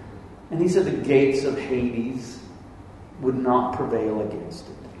build it. And he said the gates of Hades would not prevail against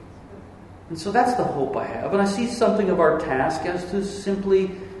it. And so that's the hope I have. And I see something of our task as to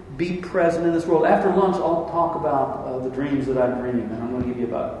simply be present in this world. After lunch, I'll talk about the dreams that I dream, and I'm going to give you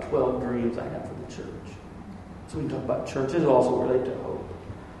about 12 dreams I have for the church. So we can talk about church. It also relate to hope.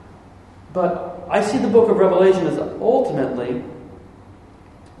 But I see the book of Revelation as ultimately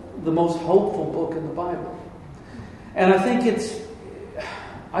the most hopeful book in the Bible. And I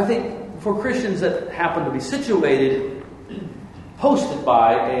think for Christians that happen to be situated, hosted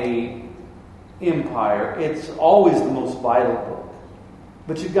by a empire, it's always the most vital book.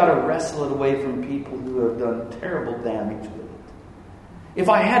 But you've got to wrestle it away from people who have done terrible damage with it. If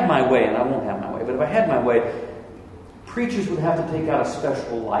I had my way, and I won't have my way, but if I had my way, preachers would have to take out a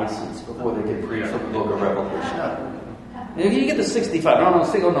special license before they could preach from the book of Revelation. If you get to 65,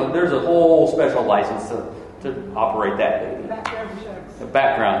 no, there's a whole special license to operate that baby. Background checks. A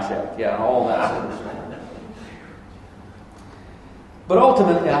background check, yeah, and all that sort of stuff. But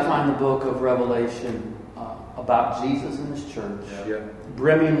ultimately, I find the book of Revelation about Jesus and His church,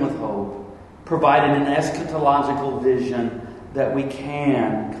 brimming with hope, providing an eschatological vision that we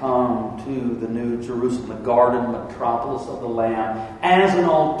can come to the New Jerusalem, the garden metropolis of the Lamb, as an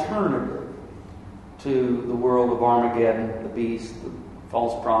alternative to the world of Armageddon, the beast, the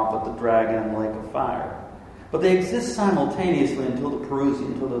false prophet, the dragon, and the lake of fire. But they exist simultaneously until the Parousia,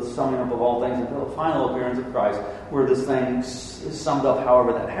 until the summing up of all things, until the final appearance of Christ, where this thing is summed up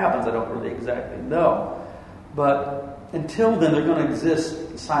however that happens. I don't really exactly know. But until then, they're going to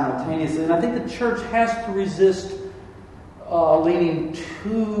exist simultaneously. And I think the church has to resist leaning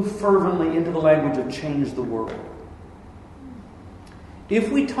too fervently into the language of change the world. If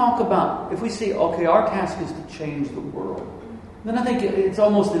we say, okay, our task is to change the world, then I think it's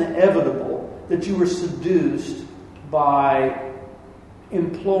almost inevitable that you were seduced by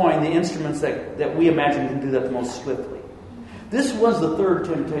employing the instruments that we imagine can do that the most swiftly. This was the third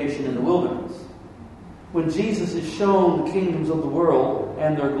temptation in the wilderness. When Jesus is shown the kingdoms of the world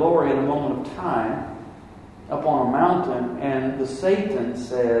and their glory in a moment of time up on a mountain, and the Satan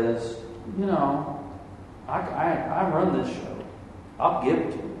says, I run this show. I'll give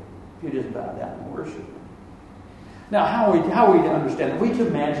it to you if you just bow down and worship me. Now, how are we to understand? Are we to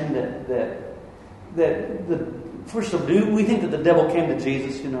imagine that first of all, do we think that the devil came to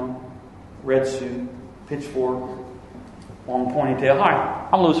Jesus, red suit, pitchfork, long ponytail? Hi,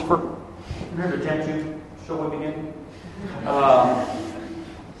 I'm Lucifer. I'm here to tempt you. Shall we begin?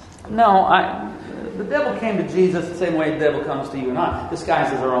 No, the devil came to Jesus the same way the devil comes to you and I,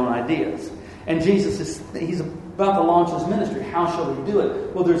 disguised as our own ideas. And Jesus he's about to launch his ministry. How shall he do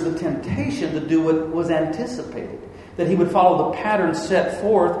it? Well, there's the temptation to do what was anticipated. That he would follow the pattern set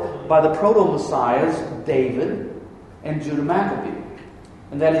forth by the proto-messiahs, David and Judah Maccabee.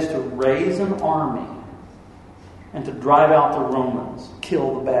 And that is to raise an army and to drive out the Romans,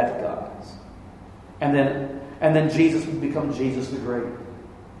 kill the bad guys. And then Jesus would become Jesus the Great.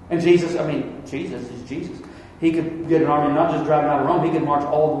 And Jesus is Jesus. He could get an army, not just driving out of Rome, he could march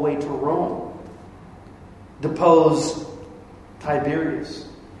all the way to Rome. Depose Tiberius.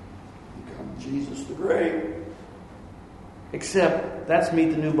 Become Jesus the Great. Except that's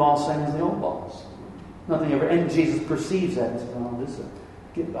meet the new boss, same as the old boss. Nothing ever. And Jesus perceives that and says,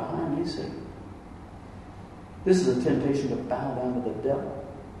 get behind me, Satan. This is a temptation to bow down to the devil.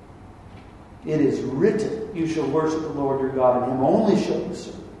 It is written, you shall worship the Lord your God, and him only shall you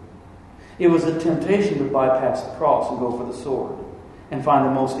serve. It was a temptation to bypass the cross and go for the sword and find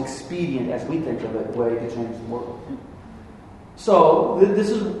the most expedient, as we think of it, way to change the world. So this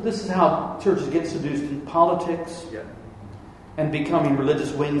is how churches get seduced in politics and becoming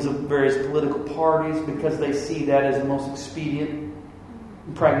religious wings of various political parties because they see that as the most expedient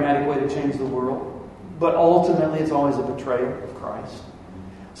and pragmatic way to change the world. But ultimately, it's always a betrayal of Christ.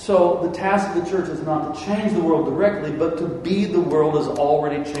 So the task of the church is not to change the world directly, but to be the world as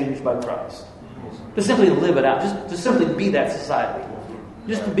already changed by Christ. To simply live it out. Just to simply be that society.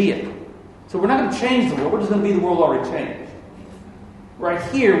 Just to be it. So we're not going to change the world. We're just going to be the world already changed. Right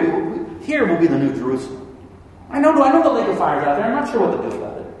here, will be the New Jerusalem. I know the lake of fire is out there. I'm not sure what to do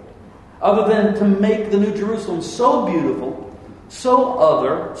about it. Other than to make the New Jerusalem so beautiful, so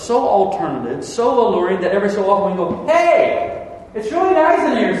other, so alternative, so alluring that every so often we go, hey! It's really nice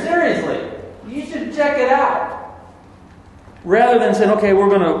in here, seriously. You should check it out. Rather than saying, okay, we're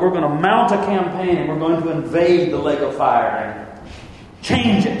gonna mount a campaign and we're going to invade the lake of fire and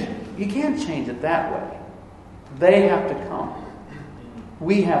change it. You can't change it that way. They have to come.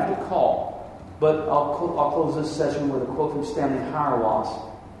 We have to call. But I'll close this session with a quote from Stanley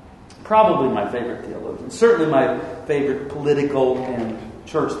Hauerwas, probably my favorite theologian, certainly my favorite political and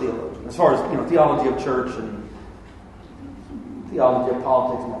church theologian. As far as theology of church and theology of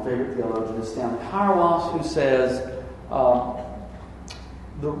politics, my favorite theologian is Stanley Hauerwas, who says,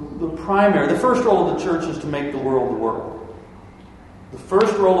 the first role of the church is to make the world the world. The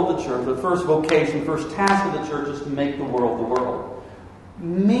first role of the church, the first vocation, first task of the church is to make the world the world.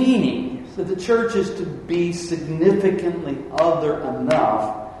 Meaning that the church is to be significantly other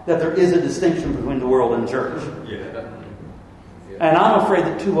enough that there is a distinction between the world and church. Yeah. And I'm afraid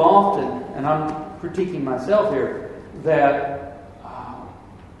that too often, and I'm critiquing myself here, that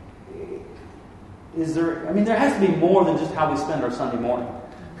there has to be more than just how we spend our Sunday morning.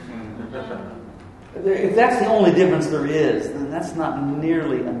 If that's the only difference there is, then that's not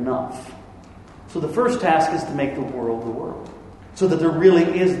nearly enough. So the first task is to make the world the world. So that there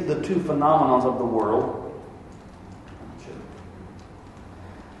really is the two phenomena of the world.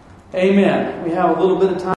 Amen. We have a little bit of time.